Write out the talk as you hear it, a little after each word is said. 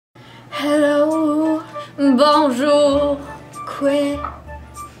Hello. Bonjour. Quoi?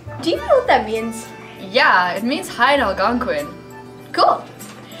 Do you know what that means? Yeah, it means hi in Algonquin. Cool.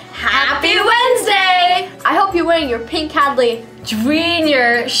 Happy Wednesday! I hope you're wearing your pink Hadley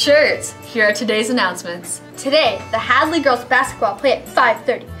Junior shirts. Here are today's announcements. Today, the Hadley girls basketball play at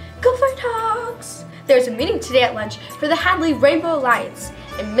 5:30. Go for Dogs! There's a meeting today at lunch for the Hadley Rainbow Alliance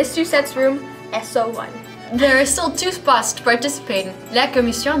in Miss Doucette's room, SO1. There are still 2 spots to participate in La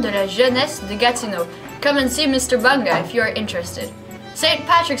Commission de la Jeunesse de Gatineau. Come and see Mr. Bunga if you are interested. St.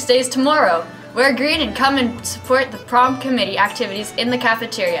 Patrick's Day is tomorrow. Wear green and come and support the prom committee activities in the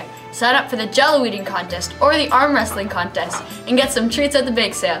cafeteria. Sign up for the jello eating contest or the arm wrestling contest and get some treats at the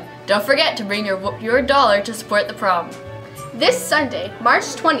bake sale. Don't forget to bring your dollar to support the prom. This Sunday,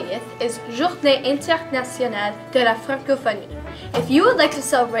 March 20th, is Journée Internationale de la Francophonie. If you would like to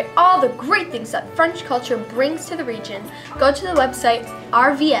celebrate all the great things that French culture brings to the region, go to the website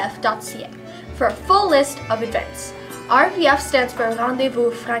rvf.ca for a full list of events. RVF stands for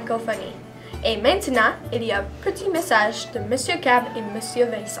Rendez-vous Francophonie. Et maintenant, il y a un petit message de Monsieur Cab et Monsieur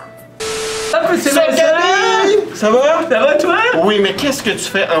Vincent. Salut Camille! Ça va? Ça va toi? Oui, mais qu'est-ce que tu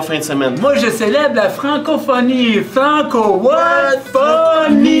fais en fin de semaine? Moi je célèbre la francophonie. What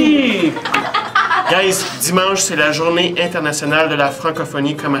funny! Guys, dimanche, c'est la journée internationale de la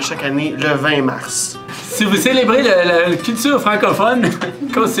francophonie comme à chaque année, le 20 mars. Si vous célébrez la culture francophone,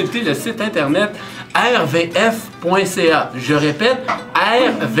 consultez le site internet rvf.ca. Je répète,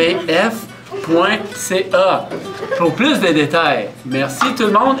 rvf.ca pour plus de détails. Merci tout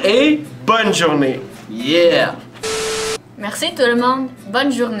le monde et bonne journée! Yeah! Merci tout le monde.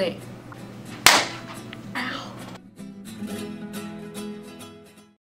 Bonne journée.